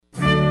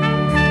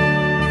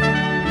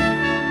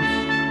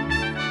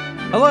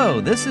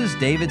Hello, this is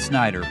David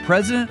Snyder,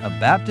 President of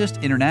Baptist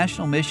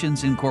International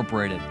Missions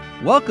Incorporated,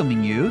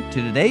 welcoming you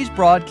to today's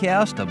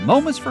broadcast of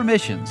Moments for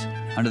Missions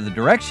under the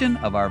direction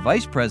of our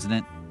Vice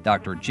President,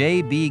 Dr.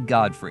 J.B.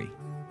 Godfrey.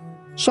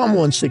 Psalm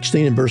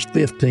 116 and verse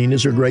 15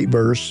 is a great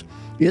verse.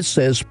 It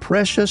says,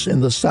 "Precious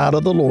in the sight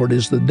of the Lord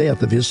is the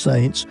death of his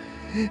saints."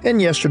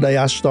 And yesterday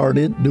I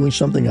started doing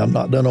something I've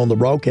not done on the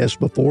broadcast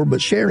before,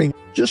 but sharing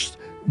just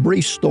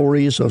brief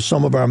stories of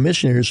some of our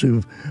missionaries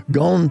who've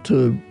gone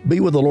to be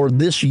with the Lord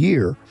this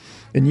year.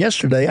 And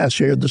yesterday I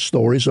shared the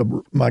stories of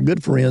my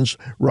good friends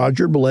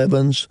Roger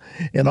Blevins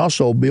and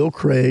also Bill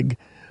Craig.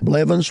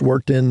 Blevins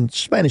worked in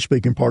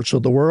Spanish-speaking parts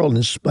of the world,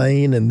 in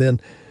Spain, and then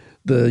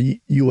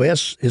the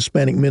U.S.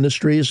 Hispanic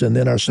Ministries, and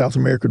then our South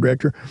America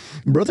director.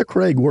 Brother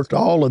Craig worked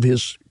all of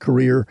his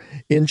career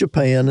in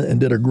Japan and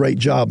did a great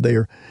job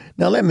there.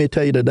 Now let me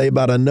tell you today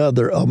about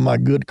another of my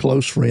good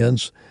close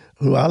friends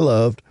who I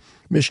loved,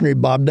 missionary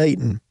Bob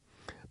Dayton.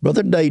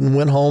 Brother Dayton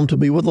went home to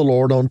be with the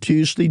Lord on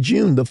Tuesday,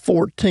 June the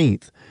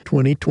 14th,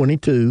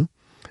 2022.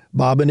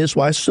 Bob and his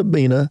wife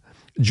Sabina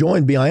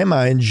joined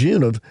BIMI in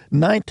June of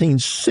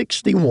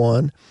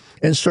 1961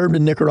 and served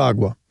in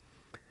Nicaragua.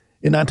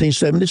 In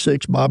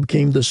 1976, Bob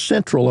became the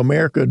Central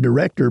America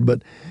director,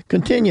 but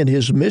continued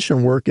his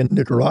mission work in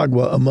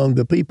Nicaragua among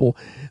the people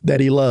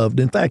that he loved.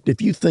 In fact,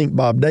 if you think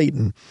Bob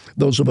Dayton,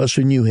 those of us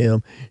who knew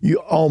him, you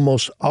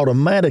almost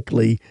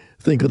automatically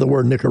think of the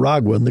word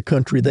Nicaragua and the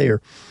country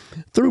there.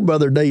 Through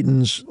Brother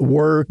Dayton's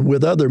work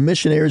with other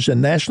missionaries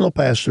and national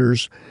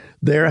pastors,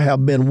 there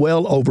have been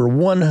well over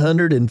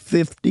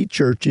 150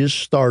 churches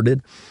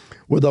started,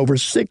 with over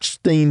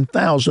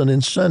 16,000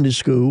 in Sunday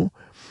school,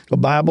 a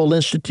Bible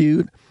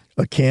Institute,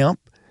 a camp,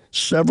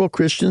 several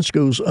Christian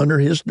schools under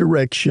his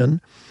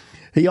direction.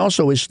 He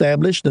also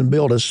established and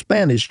built a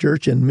Spanish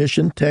church in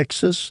Mission,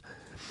 Texas.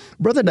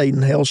 Brother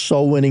Dayton held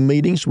soul-winning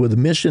meetings with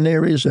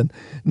missionaries and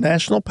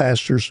national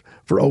pastors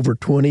for over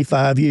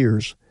 25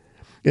 years.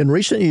 In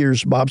recent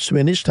years, Bob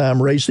spent his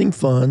time raising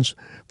funds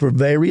for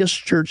various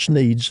church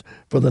needs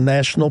for the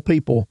national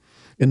people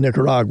in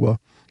Nicaragua.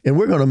 And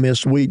we're going to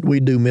miss, we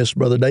do miss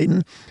Brother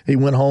Dayton. He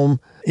went home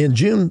in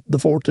June the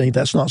 14th,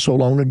 that's not so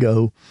long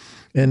ago,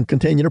 and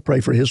continue to pray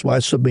for his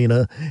wife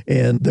Sabina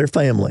and their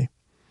family.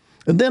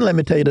 And then let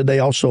me tell you today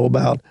also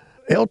about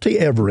L.T.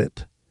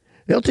 Everett.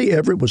 L.T.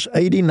 Everett was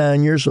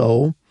 89 years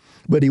old,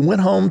 but he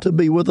went home to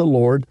be with the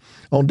Lord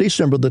on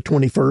December the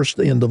 21st,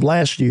 the end of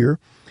last year.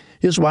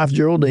 His wife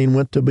Geraldine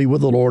went to be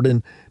with the Lord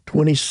in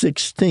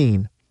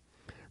 2016.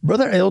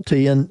 Brother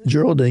L.T. and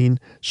Geraldine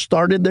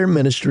started their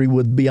ministry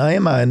with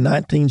BIMI in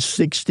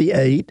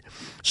 1968,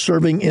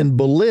 serving in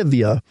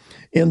Bolivia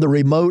in the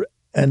remote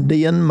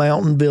Andean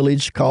mountain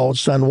village called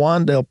San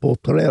Juan del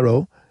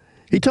Potrero.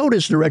 He told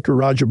his director,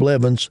 Roger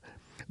Blevins,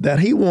 that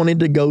he wanted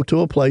to go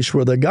to a place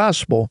where the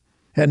gospel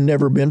had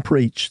never been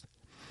preached.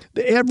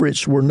 The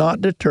Everetts were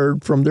not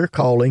deterred from their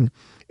calling,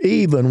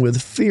 even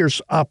with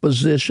fierce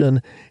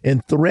opposition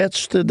and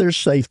threats to their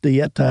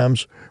safety at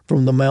times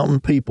from the mountain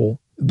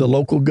people, the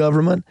local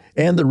government,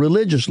 and the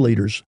religious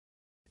leaders.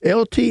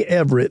 L.T.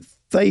 Everett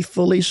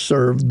faithfully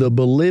served the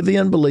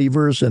Bolivian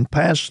believers and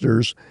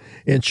pastors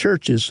in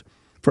churches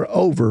for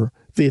over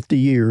 50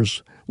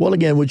 years. Well,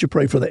 again, would you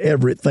pray for the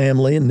Everett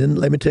family? And then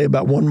let me tell you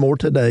about one more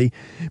today.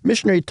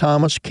 Missionary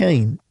Thomas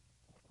Kane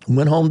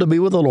went home to be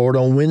with the Lord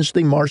on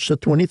Wednesday, March the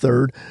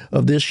 23rd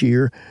of this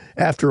year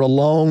after a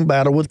long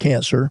battle with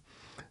cancer.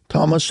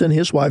 Thomas and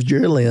his wife,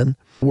 Jerry Lynn,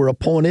 were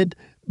appointed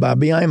by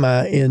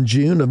BIMI in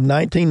June of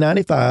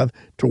 1995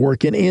 to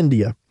work in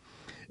India.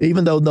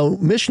 Even though no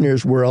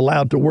missionaries were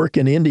allowed to work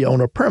in India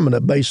on a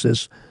permanent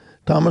basis,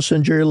 Thomas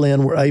and Jerry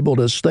Lynn were able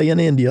to stay in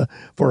India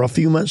for a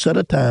few months at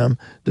a time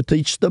to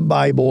teach the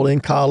Bible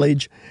in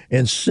college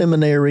and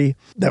seminary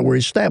that were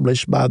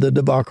established by the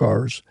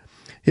Devakars.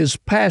 His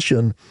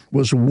passion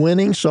was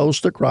winning souls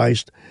to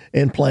Christ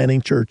and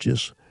planting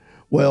churches.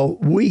 Well,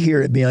 we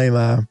here at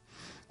BIMI,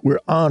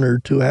 we're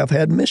honored to have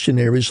had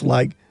missionaries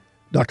like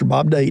Dr.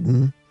 Bob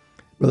Dayton,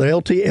 Brother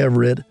L.T.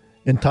 Everett,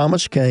 and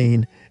Thomas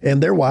Kane,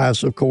 and their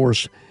wives, of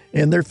course,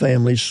 and their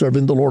families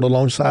serving the Lord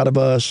alongside of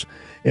us.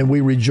 And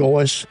we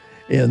rejoice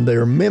in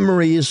their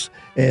memories,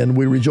 and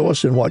we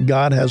rejoice in what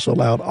God has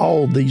allowed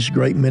all these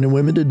great men and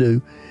women to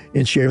do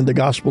in sharing the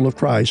gospel of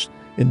Christ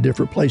in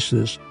different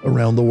places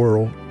around the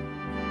world.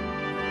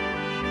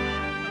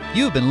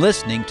 You've been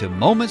listening to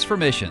Moments for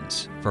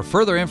Missions. For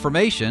further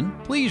information,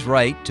 please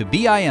write to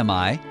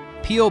BIMI,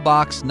 P.O.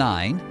 Box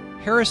 9,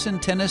 Harrison,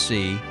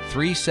 Tennessee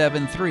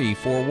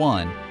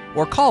 37341,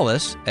 or call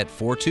us at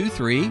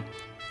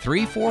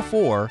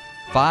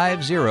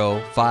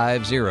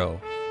 423-344-5050.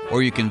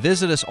 Or you can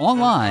visit us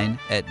online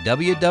at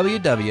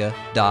www.bimi.org.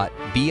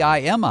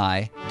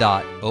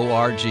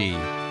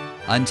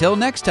 Until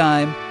next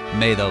time,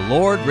 may the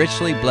Lord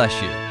richly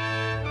bless you.